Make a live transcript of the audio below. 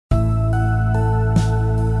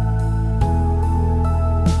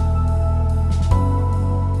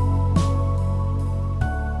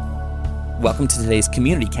Welcome to today's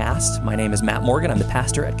Community Cast. My name is Matt Morgan. I'm the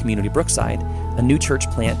pastor at Community Brookside, a new church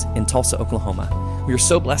plant in Tulsa, Oklahoma. We are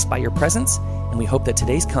so blessed by your presence, and we hope that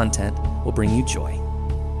today's content will bring you joy.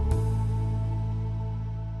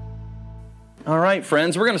 All right,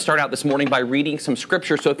 friends, we're going to start out this morning by reading some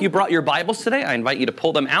scripture. So if you brought your Bibles today, I invite you to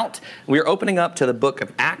pull them out. We are opening up to the book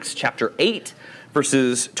of Acts, chapter 8,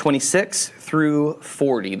 verses 26 through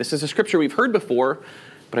 40. This is a scripture we've heard before,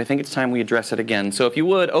 but I think it's time we address it again. So if you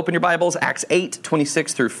would, open your Bibles, Acts 8,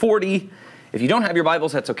 26 through 40. If you don't have your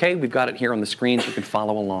Bibles, that's okay. We've got it here on the screen so you can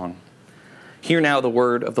follow along. Hear now the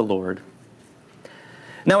word of the Lord.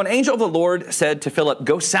 Now an angel of the Lord said to Philip,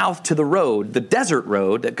 "Go south to the road, the desert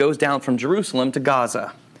road that goes down from Jerusalem to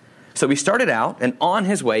Gaza." So he started out, and on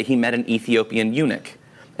his way he met an Ethiopian eunuch,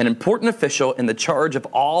 an important official in the charge of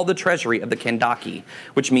all the treasury of the Kandake,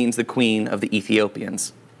 which means the queen of the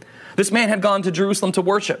Ethiopians. This man had gone to Jerusalem to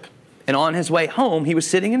worship, and on his way home, he was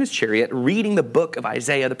sitting in his chariot reading the book of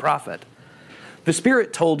Isaiah the prophet. The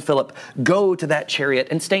Spirit told Philip, "Go to that chariot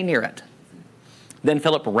and stay near it." Then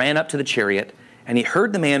Philip ran up to the chariot, and he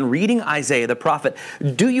heard the man reading Isaiah the prophet.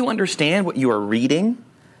 "Do you understand what you are reading?"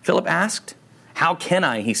 Philip asked. "How can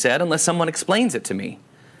I," he said, "unless someone explains it to me?"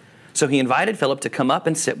 So he invited Philip to come up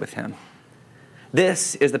and sit with him.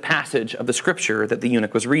 This is the passage of the scripture that the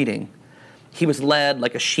eunuch was reading. He was led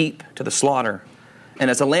like a sheep to the slaughter,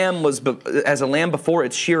 and as a lamb before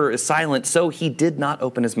its shearer is silent, so he did not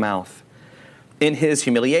open his mouth. In his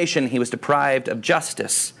humiliation, he was deprived of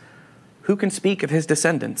justice. Who can speak of his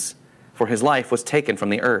descendants? For his life was taken from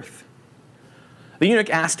the earth. The eunuch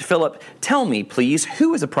asked Philip, "Tell me, please,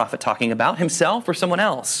 who is the prophet talking about, himself or someone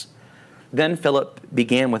else?" Then Philip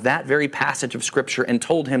began with that very passage of scripture and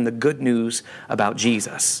told him the good news about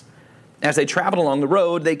Jesus. As they traveled along the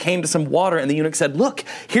road, they came to some water, and the eunuch said, "Look,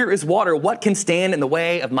 here is water. What can stand in the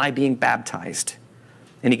way of my being baptized?"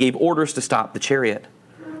 And he gave orders to stop the chariot.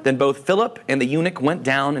 Then both Philip and the eunuch went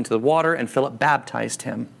down into the water, and Philip baptized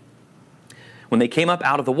him. When they came up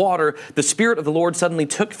out of the water, the Spirit of the Lord suddenly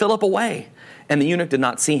took Philip away, and the eunuch did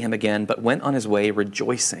not see him again, but went on his way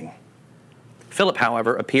rejoicing. Philip,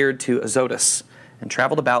 however, appeared to Azotus and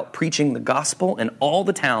traveled about preaching the gospel in all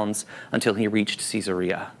the towns until he reached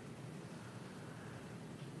Caesarea.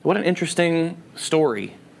 What an interesting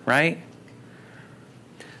story, right?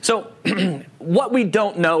 So what we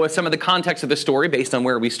don't know is some of the context of the story based on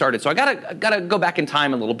where we started. So I gotta go back in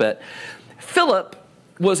time a little bit. Philip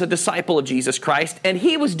was a disciple of Jesus Christ, and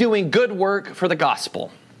he was doing good work for the gospel.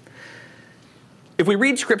 If we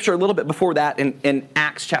read scripture a little bit before that in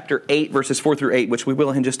Acts chapter 8, verses 4 through 8, which we will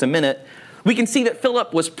in just a minute, we can see that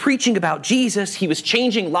Philip was preaching about Jesus. He was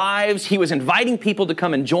changing lives. He was inviting people to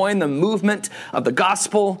come and join the movement of the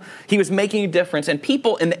gospel. He was making a difference. And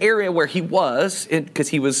people in the area where he was, because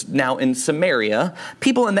he was now in Samaria,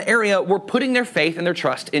 people in the area were putting their faith and their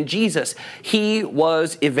trust in Jesus. He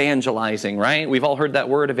was evangelizing, right? We've all heard that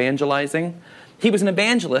word, evangelizing. He was an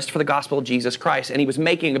evangelist for the gospel of Jesus Christ, and he was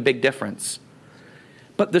making a big difference.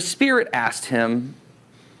 But the Spirit asked him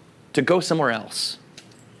to go somewhere else.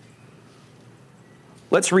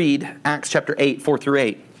 Let's read Acts chapter 8, 4 through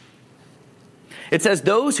 8. It says,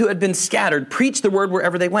 "Those who had been scattered preached the word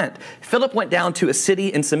wherever they went. Philip went down to a city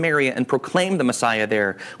in Samaria and proclaimed the Messiah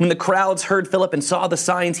there. When the crowds heard Philip and saw the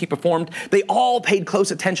signs he performed, they all paid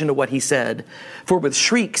close attention to what he said. For with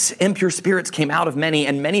shrieks, impure spirits came out of many,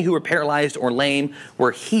 and many who were paralyzed or lame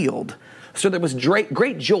were healed. So there was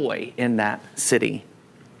great joy in that city."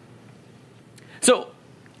 So,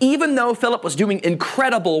 even though Philip was doing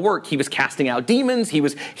incredible work, he was casting out demons, he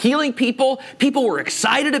was healing people, people were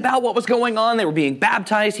excited about what was going on, they were being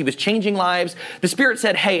baptized, he was changing lives. The Spirit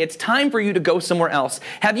said, "Hey, it's time for you to go somewhere else."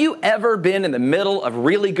 Have you ever been in the middle of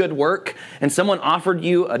really good work and someone offered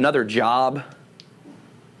you another job?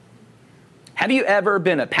 Have you ever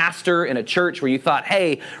been a pastor in a church where you thought,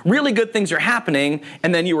 hey, really good things are happening,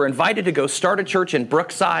 and then you were invited to go start a church in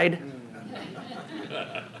Brookside?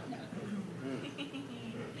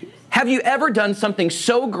 Have you ever done something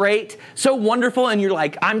so great, so wonderful, and you're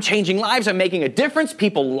like, I'm changing lives, I'm making a difference,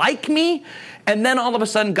 people like me, and then all of a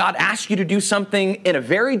sudden God asks you to do something in a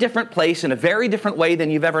very different place, in a very different way than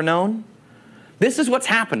you've ever known? This is what's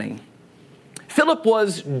happening. Philip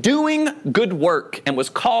was doing good work and was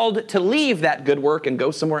called to leave that good work and go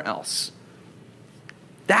somewhere else.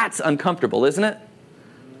 That's uncomfortable, isn't it?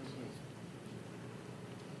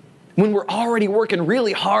 When we're already working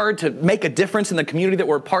really hard to make a difference in the community that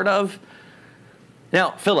we're a part of.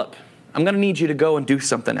 Now, Philip, I'm going to need you to go and do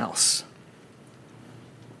something else.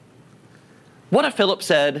 What if Philip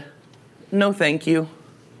said, "No, thank you"?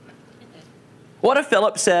 What if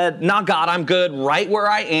Philip said, nah, God, I'm good right where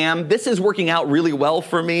I am. This is working out really well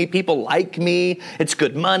for me. People like me. It's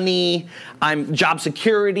good money. I'm job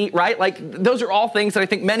security, right? Like, those are all things that I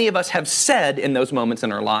think many of us have said in those moments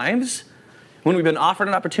in our lives when we've been offered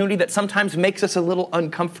an opportunity that sometimes makes us a little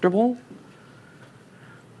uncomfortable.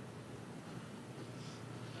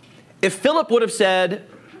 If Philip would have said,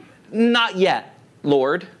 not yet,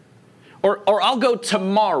 Lord, or I'll go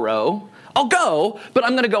tomorrow, I'll go, but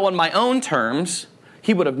I'm going to go on my own terms,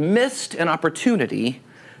 he would have missed an opportunity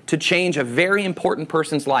to change a very important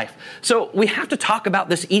person's life. So we have to talk about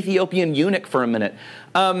this Ethiopian eunuch for a minute.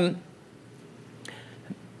 Do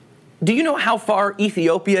you know how far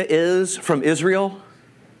Ethiopia is from Israel?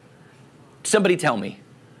 Somebody tell me.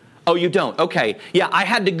 Oh, you don't? Okay. Yeah, I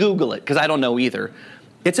had to Google it because I don't know either.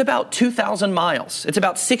 It's about 2,000 miles. It's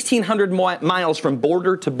about 1,600 miles from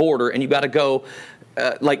border to border, and you've got to go,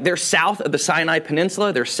 they're south of the Sinai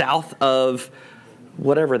Peninsula. They're south of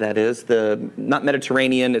whatever that is, not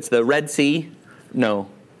Mediterranean, it's the Red Sea. No.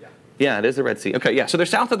 Yeah, it is the Red Sea. Okay, yeah, so they're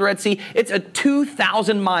south of the Red Sea. It's a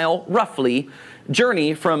 2,000-mile, roughly,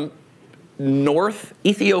 journey from North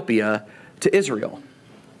Ethiopia to Israel.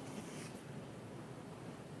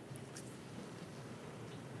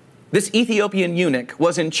 This Ethiopian eunuch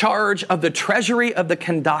was in charge of the treasury of the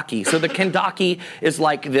Kandake. So the Kandake is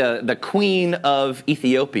like the queen of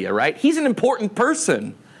Ethiopia, right? He's an important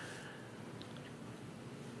person.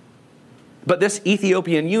 But this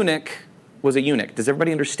Ethiopian eunuch was a eunuch. Does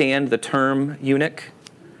everybody understand the term eunuch?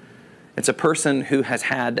 It's a person who has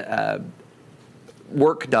had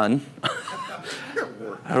work done.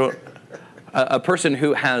 A person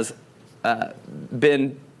who has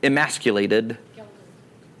been emasculated.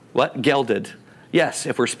 What? Gelded. Yes,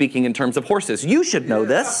 if we're speaking in terms of horses. You should know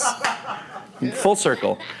this. Full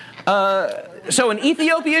circle. So an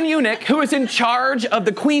Ethiopian eunuch who is in charge of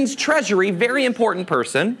the queen's treasury, very important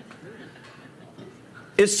person,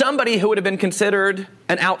 is somebody who would have been considered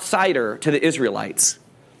an outsider to the Israelites.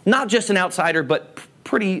 Not just an outsider, but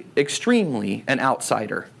pretty extremely an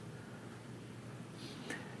outsider.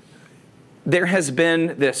 There has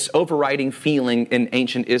been this overriding feeling in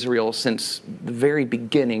ancient Israel since the very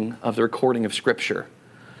beginning of the recording of Scripture,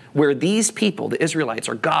 where these people, the Israelites,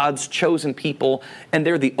 are God's chosen people, and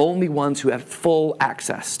they're the only ones who have full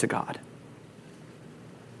access to God.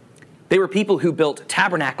 They were people who built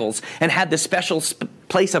tabernacles and had this special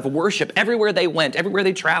place of worship everywhere they went, everywhere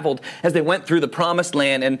they traveled, as they went through the promised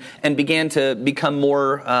land and began to become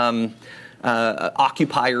more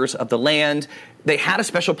occupiers of the land. They had a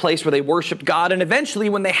special place where they worshiped God, and eventually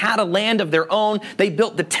when they had a land of their own, they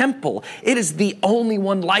built the temple. It is the only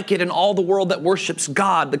one like it in all the world that worships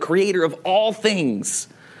God, the creator of all things.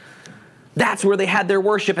 That's where they had their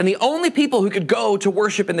worship, and the only people who could go to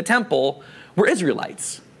worship in the temple were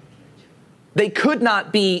Israelites. They could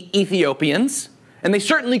not be Ethiopians, and they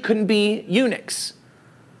certainly couldn't be eunuchs.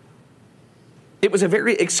 It was a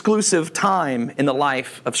very exclusive time in the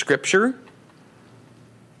life of Scripture.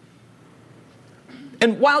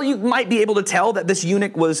 And while you might be able to tell that this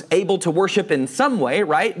eunuch was able to worship in some way,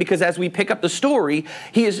 right? Because as we pick up the story,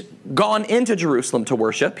 he has gone into Jerusalem to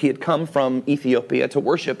worship. He had come from Ethiopia to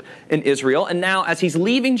worship in Israel. And now as he's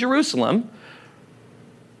leaving Jerusalem,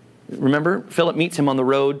 remember, Philip meets him on the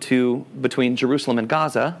road between Jerusalem and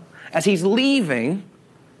Gaza. As he's leaving,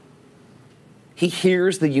 he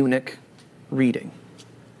hears the eunuch reading.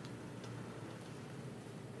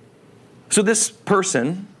 So this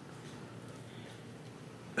person,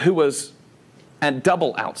 who was a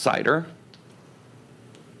double outsider,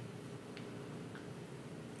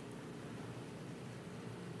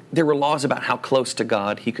 there were laws about how close to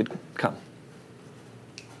God he could come.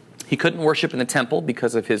 He couldn't worship in the temple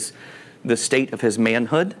because of the state of his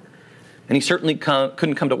manhood. And he certainly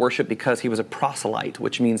couldn't come to worship because he was a proselyte,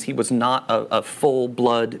 which means he was not a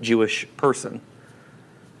full-blood Jewish person.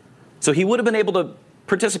 So he would have been able to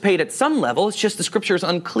participate at some level. It's just the Scripture is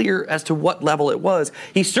unclear as to what level it was.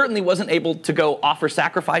 He certainly wasn't able to go offer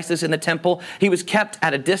sacrifices in the temple. He was kept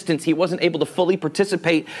at a distance. He wasn't able to fully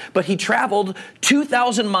participate, but he traveled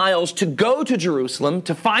 2,000 miles to go to Jerusalem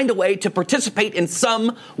to find a way to participate in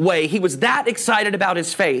some way. He was that excited about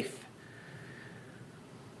his faith.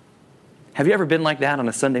 Have you ever been like that on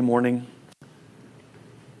a Sunday morning?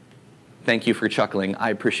 Thank you for chuckling. I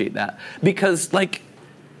appreciate that. Because,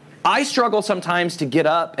 I struggle sometimes to get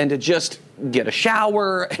up and to just get a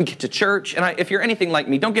shower and get to church. And if you're anything like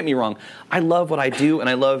me, don't get me wrong. I love what I do, and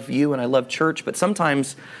I love you, and I love church. But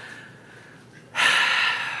sometimes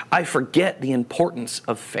I forget the importance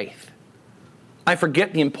of faith. I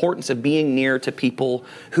forget the importance of being near to people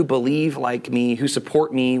who believe like me, who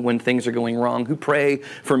support me when things are going wrong, who pray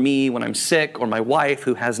for me when I'm sick, or my wife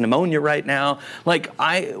who has pneumonia right now.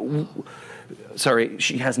 Sorry,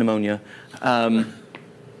 she has pneumonia.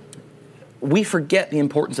 We forget the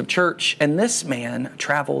importance of church, and this man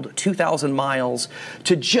traveled 2,000 miles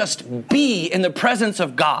to just be in the presence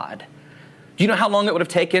of God. Do you know how long it would have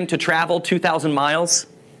taken to travel 2,000 miles?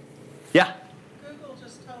 Yeah? Google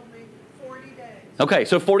just told me 40 days. Okay,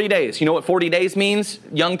 so 40 days. You know what 40 days means,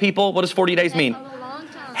 young people? What does 40 days mean? Heck of a long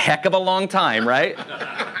time. Heck of a long time, right?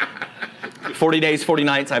 40 days, 40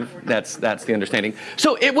 nights, that's the understanding.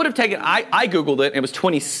 So it would have taken, I Googled it, and it was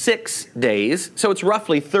 26 days. So it's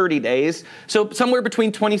roughly 30 days. So somewhere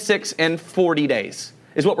between 26 and 40 days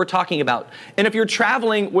is what we're talking about. And if you're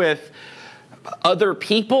traveling with other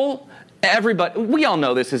people, everybody, we all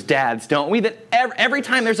know this as dads, don't we? That every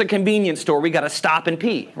time there's a convenience store, we got to stop and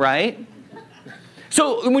pee, right?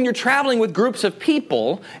 So when you're traveling with groups of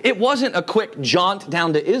people, it wasn't a quick jaunt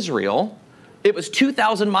down to Israel. It was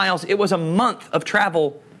 2,000 miles. It was a month of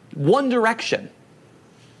travel, one direction.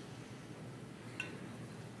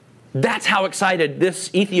 That's how excited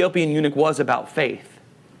this Ethiopian eunuch was about faith.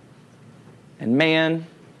 And man,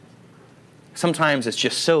 sometimes it's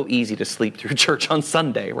just so easy to sleep through church on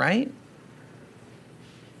Sunday, right?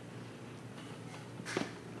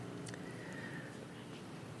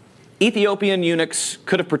 Ethiopian eunuchs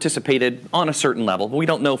could have participated on a certain level. We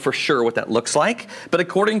don't know for sure what that looks like. But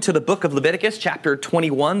according to the book of Leviticus, chapter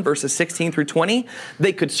 21, verses 16 through 20,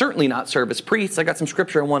 they could certainly not serve as priests. I got some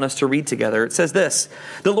scripture I want us to read together. It says this: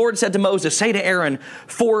 "The Lord said to Moses, say to Aaron,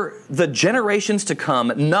 for the generations to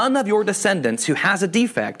come, none of your descendants who has a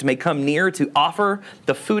defect may come near to offer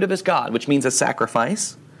the food of his God," which means a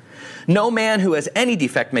sacrifice. "No man who has any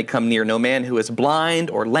defect may come near. No man who is blind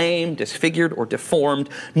or lame, disfigured or deformed.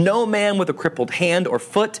 No man with a crippled hand or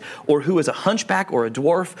foot, or who is a hunchback or a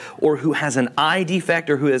dwarf, or who has an eye defect,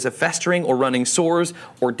 or who has a festering or running sores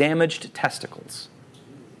or damaged testicles."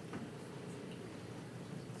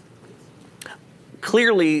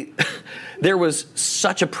 Clearly, there was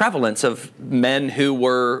such a prevalence of men who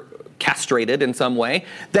were castrated in some way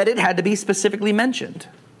that it had to be specifically mentioned.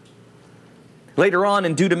 Later on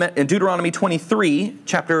in Deuteronomy 23,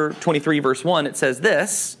 chapter 23, verse 1, it says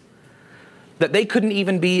this, that they couldn't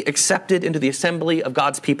even be accepted into the assembly of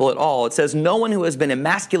God's people at all. It says, "No one who has been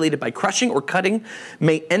emasculated by crushing or cutting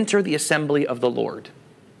may enter the assembly of the Lord."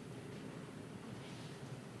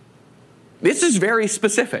 This is very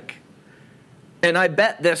specific. And I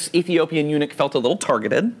bet this Ethiopian eunuch felt a little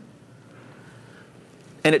targeted.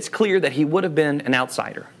 And it's clear that he would have been an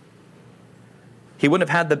outsider. He wouldn't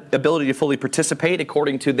have had the ability to fully participate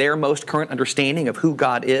according to their most current understanding of who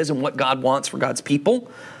God is and what God wants for God's people.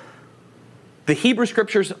 The Hebrew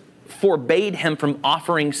scriptures forbade him from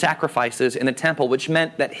offering sacrifices in the temple, which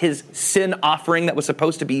meant that his sin offering that was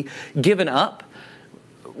supposed to be given up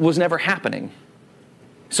was never happening.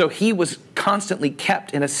 So he was constantly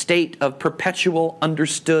kept in a state of perpetual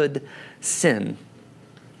understood sin.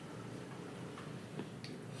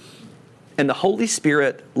 And the Holy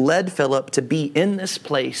Spirit led Philip to be in this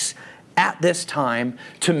place at this time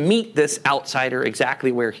to meet this outsider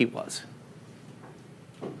exactly where he was.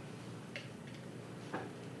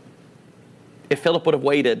 If Philip would have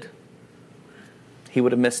waited, he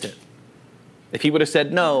would have missed it. If he would have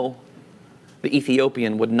said no, the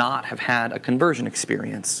Ethiopian would not have had a conversion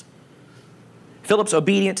experience. Philip's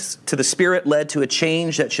obedience to the Spirit led to a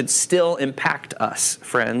change that should still impact us,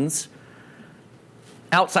 friends.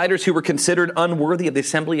 Outsiders who were considered unworthy of the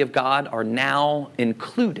assembly of God are now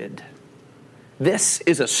included. This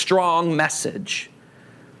is a strong message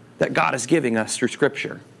that God is giving us through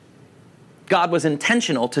Scripture. God was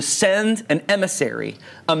intentional to send an emissary,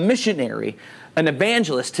 a missionary, an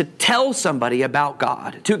evangelist to tell somebody about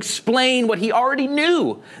God, to explain what he already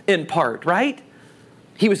knew in part, right?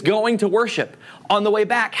 He was going to worship. On the way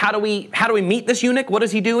back, how do we meet this eunuch? What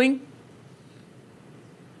is he doing?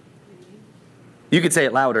 You could say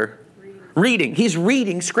it louder. Reading. He's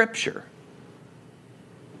reading Scripture.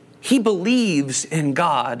 He believes in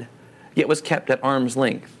God, yet was kept at arm's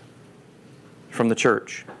length from the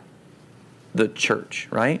church. The church,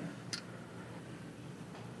 right?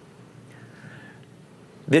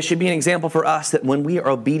 This should be an example for us that when we are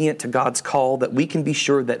obedient to God's call, that we can be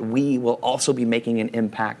sure that we will also be making an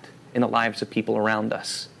impact in the lives of people around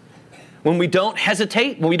us. When we don't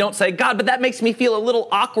hesitate, when we don't say, "God, but that makes me feel a little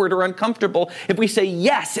awkward or uncomfortable," if we say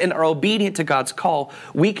yes and are obedient to God's call,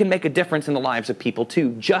 we can make a difference in the lives of people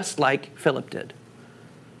too, just like Philip did.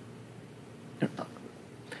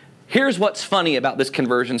 Here's what's funny about this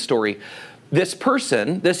conversion story. this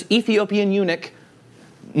person, this Ethiopian eunuch,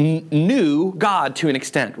 knew God to an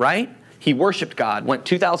extent, right? He worshiped God, went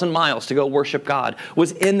 2,000 miles to go worship God,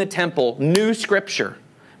 was in the temple, knew Scripture,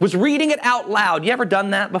 was reading it out loud. You ever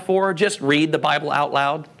done that before? Just read the Bible out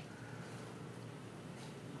loud?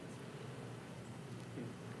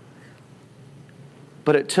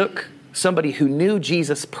 But it took somebody who knew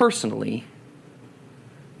Jesus personally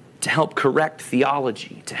to help correct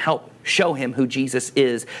theology, to help show him who Jesus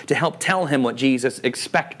is, to help tell him what Jesus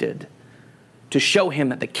expected, to show him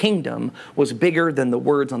that the kingdom was bigger than the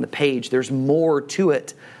words on the page. There's more to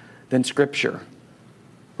it than Scripture,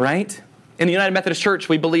 right? In the United Methodist Church,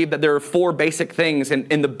 we believe that there are 4 basic things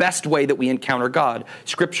in the best way that we encounter God: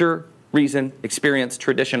 Scripture, reason, experience,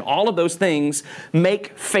 tradition. All of those things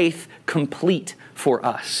make faith complete for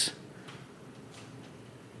us.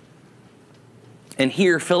 And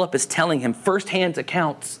here Philip is telling him firsthand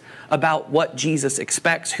accounts about what Jesus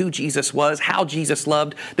expects, who Jesus was, how Jesus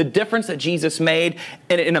loved, the difference that Jesus made.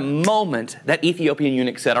 And in a moment, that Ethiopian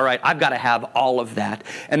eunuch said, all right, I've got to have all of that.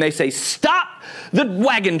 And they say, stop the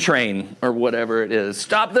wagon train, or whatever it is.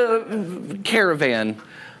 Stop the caravan.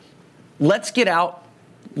 Let's get out.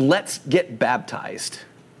 Let's get baptized.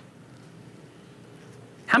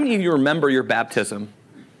 How many of you remember your baptism?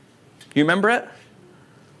 You remember it?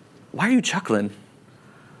 Why are you chuckling?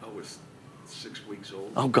 I was 6 weeks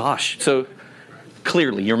old. Oh, gosh. So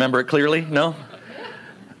clearly, you remember it clearly? No?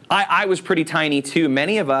 I was pretty tiny, too.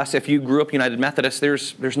 Many of us, if you grew up United Methodist,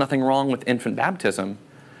 there's nothing wrong with infant baptism.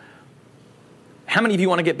 How many of you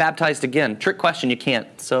want to get baptized again? Trick question, you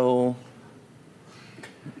can't. So,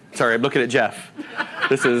 sorry, I'm looking at Jeff.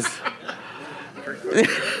 This is...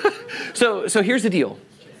 So here's the deal.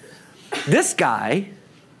 This guy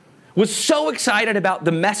was so excited about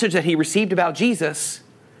the message that he received about Jesus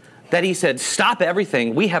that he said, stop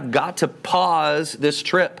everything. We have got to pause this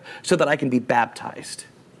trip so that I can be baptized.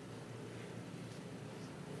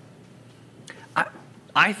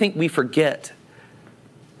 I think we forget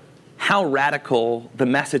how radical the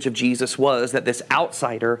message of Jesus was, that this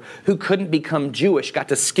outsider who couldn't become Jewish got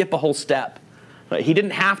to skip a whole step. He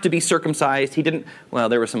didn't have to be circumcised. He didn't, well,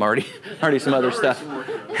 there was some already some other stuff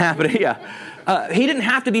happening, yeah. He didn't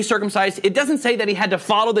have to be circumcised. It doesn't say that he had to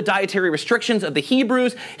follow the dietary restrictions of the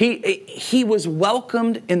Hebrews. He was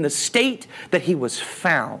welcomed in the state that he was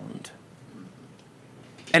found.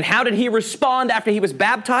 And how did he respond after he was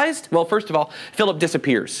baptized? Well, first of all, Philip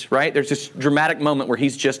disappears, right? There's this dramatic moment where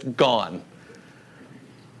he's just gone.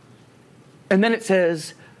 And then it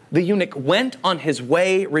says, the eunuch went on his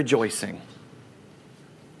way rejoicing.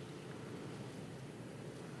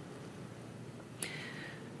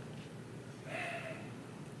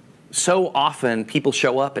 So often people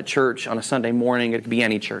show up at church on a Sunday morning. It could be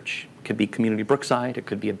any church. It could be Community Brookside. It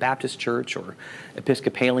could be a Baptist church or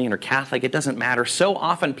Episcopalian or Catholic. It doesn't matter. So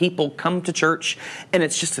often people come to church and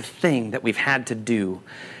it's just a thing that we've had to do.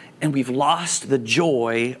 And we've lost the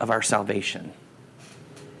joy of our salvation.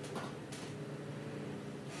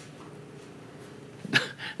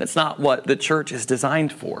 That's not what the church is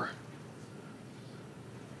designed for.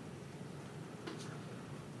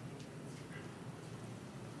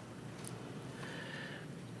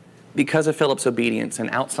 Because of Philip's obedience, an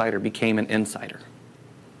outsider became an insider.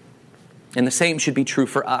 And the same should be true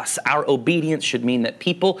for us. Our obedience should mean that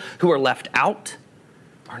people who are left out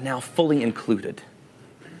are now fully included.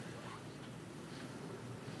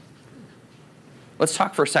 Let's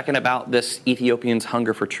talk for a second about this Ethiopian's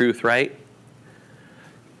hunger for truth, right?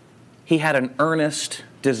 He had an earnest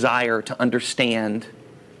desire to understand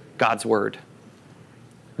God's word.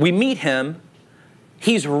 We meet him.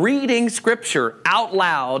 He's reading Scripture out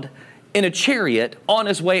loud in a chariot on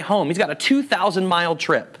his way home. He's got a 2,000-mile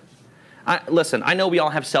trip. Listen, I know we all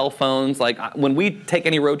have cell phones. Like when we take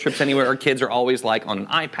any road trips anywhere, our kids are always like on an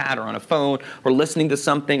iPad or on a phone or listening to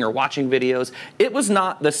something or watching videos. It was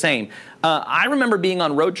not the same. I remember being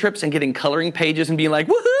on road trips and getting coloring pages and being like,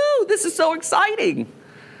 woohoo, this is so exciting.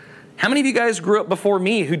 How many of you guys grew up before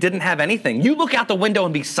me who didn't have anything? You look out the window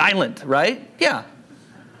and be silent, right? Yeah.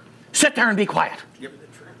 Sit there and be quiet. Yep.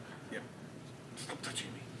 Stop touching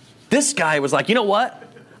me. This guy was like, you know what?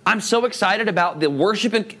 I'm so excited about the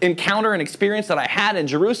worship encounter and experience that I had in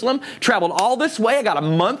Jerusalem. Traveled all this way. I got a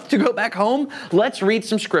month to go back home. Let's read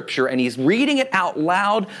some Scripture. And he's reading it out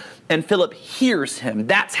loud, and Philip hears him.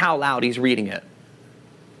 That's how loud he's reading it.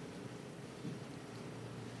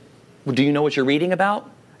 Well, do you know what you're reading about?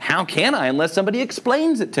 How can I unless somebody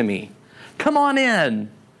explains it to me? Come on in.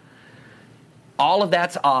 All of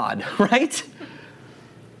that's odd, right?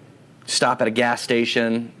 Stop at a gas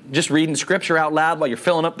station, just reading Scripture out loud while you're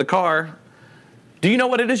filling up the car. Do you know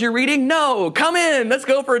what it is you're reading? No. Come in. Let's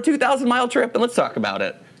go for a 2,000-mile trip and let's talk about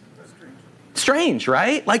it. Strange,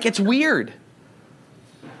 right? Like, it's weird.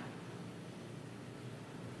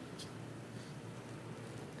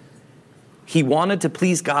 He wanted to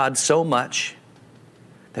please God so much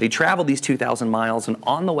that he traveled these 2,000 miles, and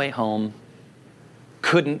on the way home,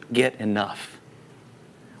 couldn't get enough.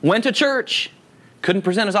 Went to church, couldn't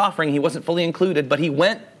present his offering, he wasn't fully included, but he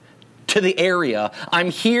went to the area.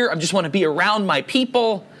 I'm here, I just want to be around my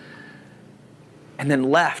people. And then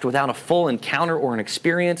left without a full encounter or an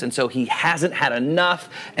experience, and so he hasn't had enough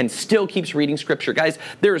and still keeps reading Scripture. Guys,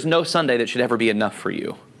 there is no Sunday that should ever be enough for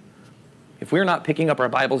you. If we're not picking up our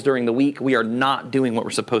Bibles during the week, we are not doing what we're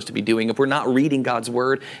supposed to be doing. If we're not reading God's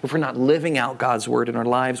Word, if we're not living out God's Word in our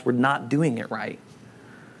lives, we're not doing it right.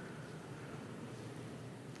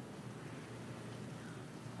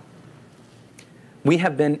 We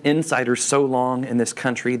have been insiders so long in this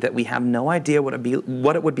country that we have no idea what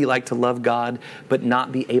it would be like to love God, but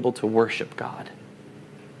not be able to worship God.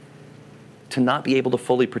 To not be able to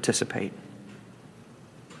fully participate.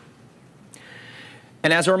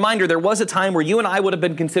 And as a reminder, there was a time where you and I would have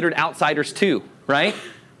been considered outsiders too, right?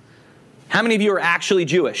 How many of you are actually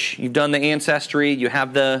Jewish? You've done the ancestry, you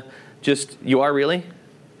have you are really?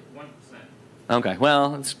 1%. Okay,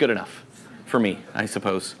 well, it's good enough for me, I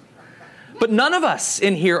suppose. But none of us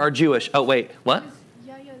in here are Jewish. Oh, wait, what?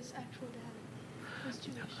 Yaya's actual dad was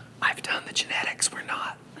Jewish. I've done the genetics, we're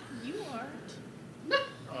not. You aren't.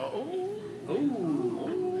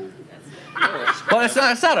 Well, it's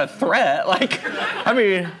not a threat. Like, I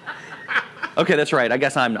mean, okay, that's right. I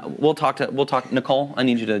guess I'm not. We'll talk. Nicole, I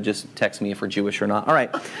need you to just text me if we're Jewish or not. All right.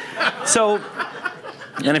 So,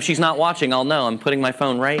 and if she's not watching, I'll know. I'm putting my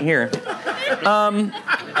phone right here.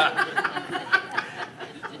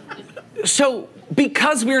 So,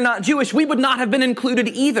 because we're not Jewish, we would not have been included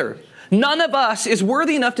either. None of us is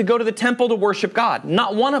worthy enough to go to the temple to worship God.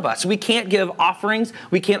 Not one of us. We can't give offerings.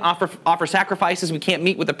 We can't offer sacrifices. We can't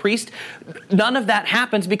meet with a priest. None of that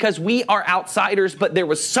happens because we are outsiders, but there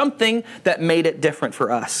was something that made it different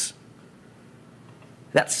for us.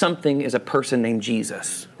 That something is a person named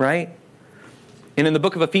Jesus, right? And in the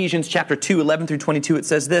book of Ephesians chapter 2, 11 through 22, it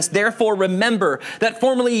says this, "Therefore remember that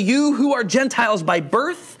formerly you who are Gentiles by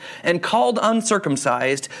birth and called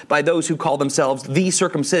uncircumcised by those who call themselves the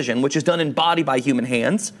circumcision, which is done in body by human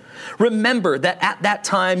hands. Remember that at that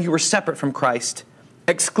time you were separate from Christ,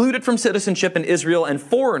 excluded from citizenship in Israel and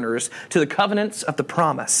foreigners to the covenants of the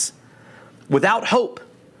promise, without hope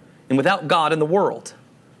and without God in the world.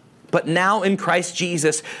 But now in Christ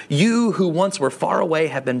Jesus, you who once were far away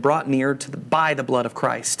have been brought near by the blood of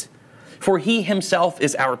Christ. For he himself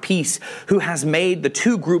is our peace, who has made the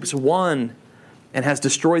two groups one and has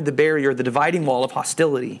destroyed the barrier, the dividing wall of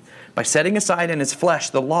hostility, by setting aside in his flesh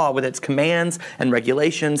the law with its commands and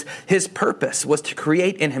regulations. His purpose was to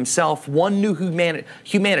create in himself one new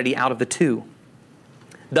humanity out of the two,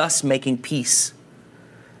 thus making peace,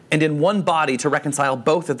 and in one body to reconcile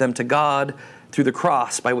both of them to God through the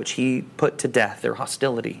cross by which he put to death their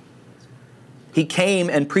hostility. He came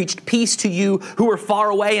and preached peace to you who were far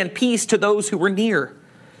away and peace to those who were near.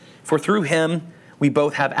 For through him we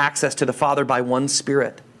both have access to the Father by one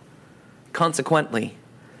Spirit. Consequently,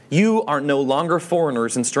 you are no longer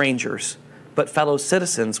foreigners and strangers, but fellow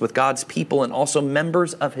citizens with God's people and also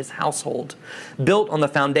members of his household, built on the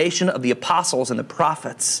foundation of the apostles and the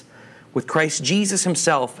prophets, with Christ Jesus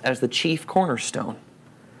himself as the chief cornerstone.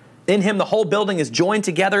 In him, the whole building is joined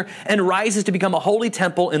together and rises to become a holy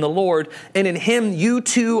temple in the Lord. And in him, you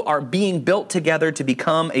two are being built together to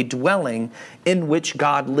become a dwelling in which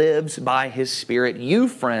God lives by his Spirit. You,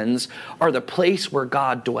 friends, are the place where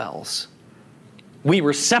God dwells. We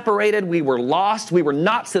were separated. We were lost. We were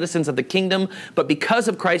not citizens of the kingdom. But because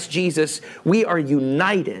of Christ Jesus, we are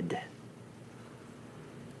united.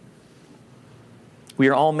 We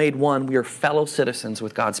are all made one. We are fellow citizens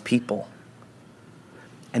with God's people.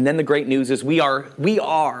 And then the great news is we are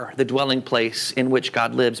the dwelling place in which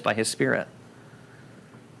God lives by his Spirit.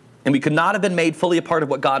 And we could not have been made fully a part of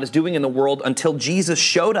what God is doing in the world until Jesus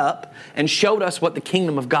showed up and showed us what the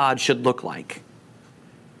kingdom of God should look like.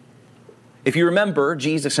 If you remember,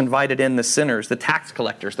 Jesus invited in the sinners, the tax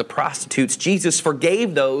collectors, the prostitutes. Jesus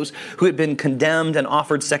forgave those who had been condemned and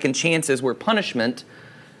offered second chances where punishment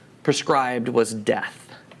prescribed was death.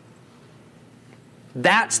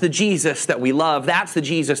 That's the Jesus that we love. That's the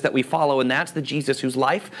Jesus that we follow. And that's the Jesus whose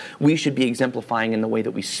life we should be exemplifying in the way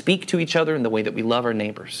that we speak to each other and the way that we love our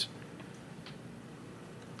neighbors.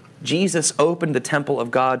 Jesus opened the temple of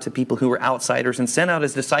God to people who were outsiders and sent out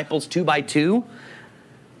his disciples 2 by 2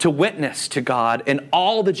 to witness to God and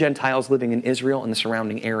all the Gentiles living in Israel and the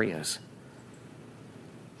surrounding areas.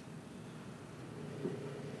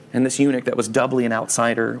 And this eunuch that was doubly an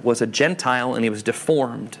outsider was a Gentile, and he was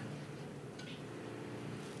deformed.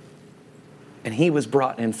 And he was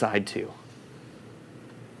brought inside too.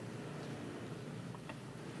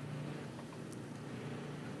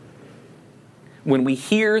 When we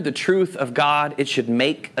hear the truth of God, it should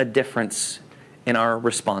make a difference in our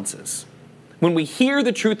responses. When we hear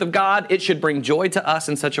the truth of God, it should bring joy to us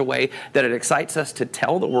in such a way that it excites us to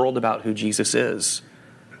tell the world about who Jesus is.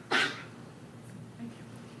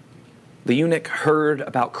 The eunuch heard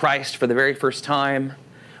about Christ for the very first time,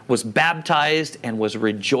 was baptized, and was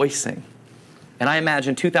rejoicing. And I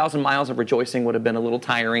imagine 2,000 miles of rejoicing would have been a little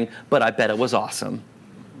tiring, but I bet it was awesome.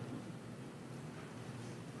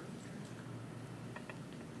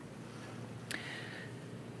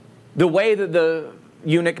 The way that the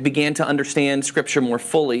eunuch began to understand Scripture more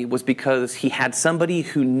fully was because he had somebody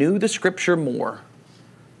who knew the Scripture more,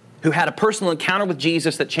 who had a personal encounter with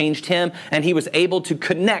Jesus that changed him, and he was able to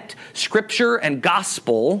connect Scripture and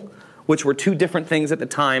gospel, which were two different things at the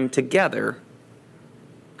time, together.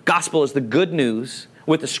 Gospel is the good news,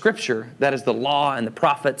 with the Scripture, that is the law and the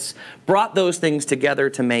prophets, brought those things together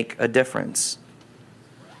to make a difference.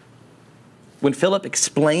 When Philip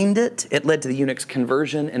explained it, it led to the eunuch's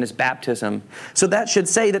conversion and his baptism. So that should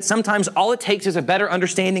say that sometimes all it takes is a better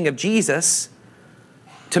understanding of Jesus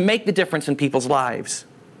to make the difference in people's lives.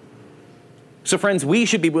 So friends, we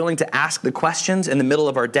should be willing to ask the questions in the middle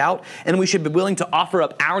of our doubt, and we should be willing to offer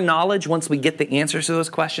up our knowledge once we get the answers to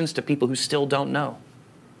those questions to people who still don't know.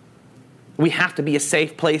 We have to be a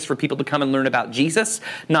safe place for people to come and learn about Jesus,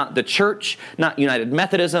 not the church, not United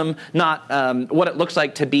Methodism, not what it looks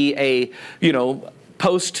like to be a,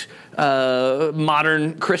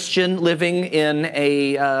 post-modern Christian living in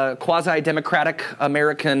a quasi-democratic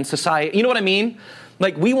American society. You know what I mean?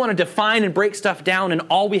 Like, we want to define and break stuff down, and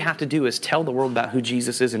all we have to do is tell the world about who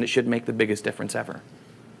Jesus is, and it should make the biggest difference ever.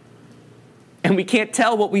 And we can't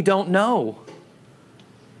tell what we don't know.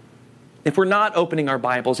 If we're not opening our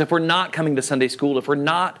Bibles, if we're not coming to Sunday school, if we're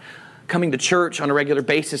not coming to church on a regular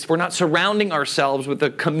basis, if we're not surrounding ourselves with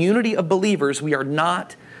a community of believers, we are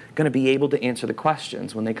not going to be able to answer the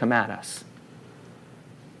questions when they come at us.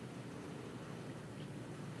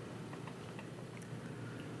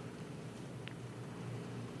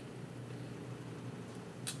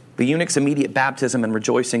 The eunuch's immediate baptism and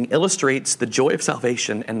rejoicing illustrates the joy of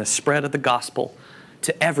salvation and the spread of the gospel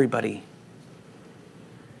to everybody.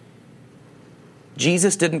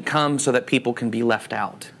 Jesus didn't come so that people can be left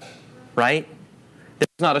out, right? There's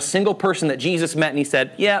not a single person that Jesus met and he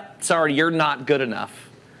said, sorry, you're not good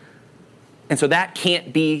enough. And so that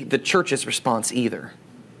can't be the church's response either.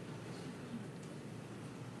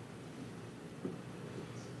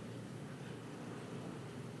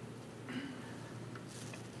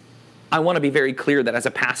 I want to be very clear that as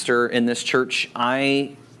a pastor in this church,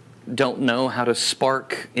 I don't know how to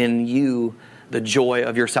spark in you the joy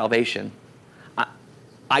of your salvation.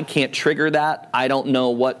 I can't trigger that. I don't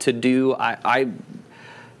know what to do. I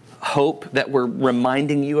hope that we're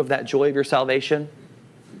reminding you of that joy of your salvation.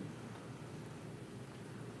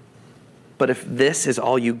 But if this is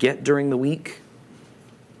all you get during the week,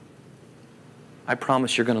 I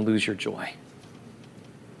promise you're going to lose your joy.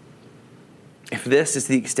 If this is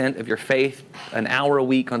the extent of your faith, an hour a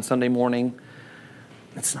week on Sunday morning,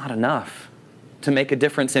 it's not enough to make a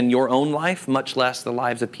difference in your own life, much less the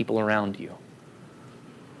lives of people around you.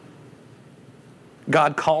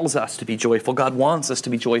 God calls us to be joyful. God wants us to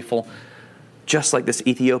be joyful, just like this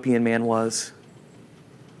Ethiopian man was.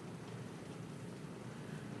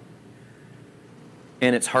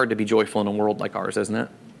 And it's hard to be joyful in a world like ours, isn't it?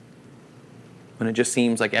 When it just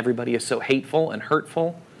seems like everybody is so hateful and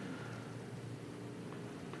hurtful.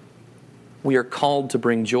 We are called to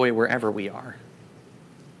bring joy wherever we are.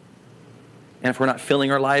 And if we're not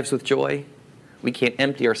filling our lives with joy, we can't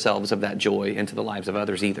empty ourselves of that joy into the lives of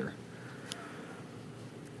others either.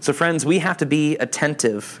 So friends, we have to be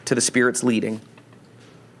attentive to the Spirit's leading.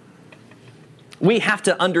 We have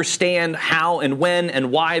to understand how and when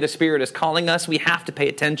and why the Spirit is calling us. We have to pay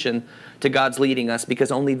attention to God's leading us,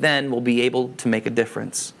 because only then we'll be able to make a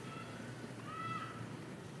difference.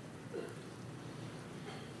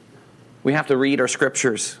 We have to read our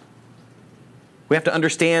scriptures. We have to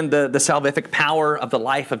understand the salvific power of the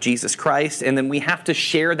life of Jesus Christ, and then we have to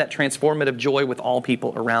share that transformative joy with all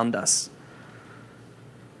people around us.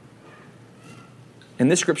 And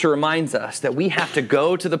this scripture reminds us that we have to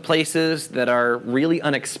go to the places that are really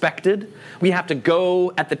unexpected. We have to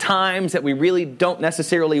go at the times that we really don't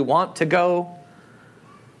necessarily want to go.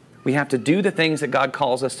 We have to do the things that God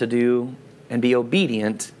calls us to do and be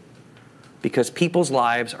obedient, because people's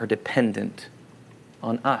lives are dependent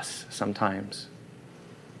on us sometimes.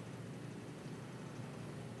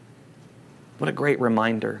 What a great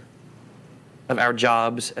reminder of our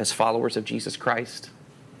jobs as followers of Jesus Christ.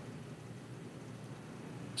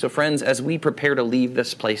 So friends, as we prepare to leave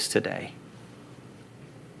this place today,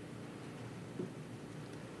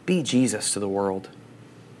 be Jesus to the world.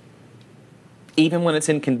 Even when it's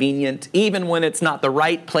inconvenient, even when it's not the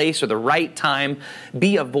right place or the right time,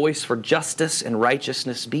 be a voice for justice and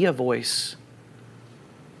righteousness. Be a voice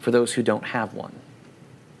for those who don't have one.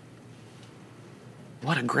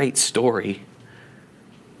 What a great story.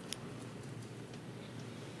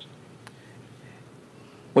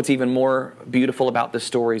 What's even more beautiful about this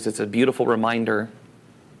story is it's a beautiful reminder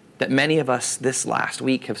that many of us this last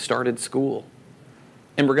week have started school.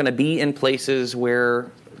 And we're going to be in places where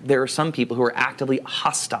there are some people who are actively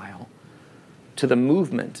hostile to the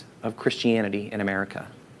movement of Christianity in America.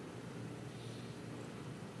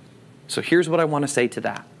 So here's what I want to say to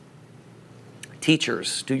that.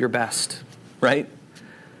 Teachers, do your best, right?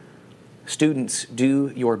 Students,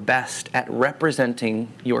 do your best at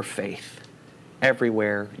representing your faith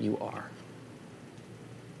everywhere you are.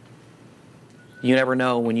 You never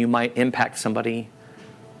know when you might impact somebody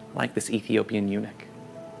like this Ethiopian eunuch.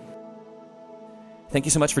 Thank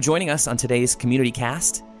you so much for joining us on today's Community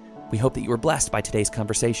Cast. We hope that you were blessed by today's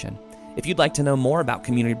conversation. If you'd like to know more about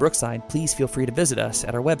Community Brookside, please feel free to visit us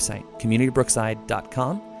at our website,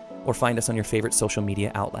 communitybrookside.com, or find us on your favorite social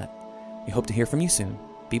media outlet. We hope to hear from you soon.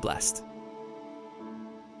 Be blessed.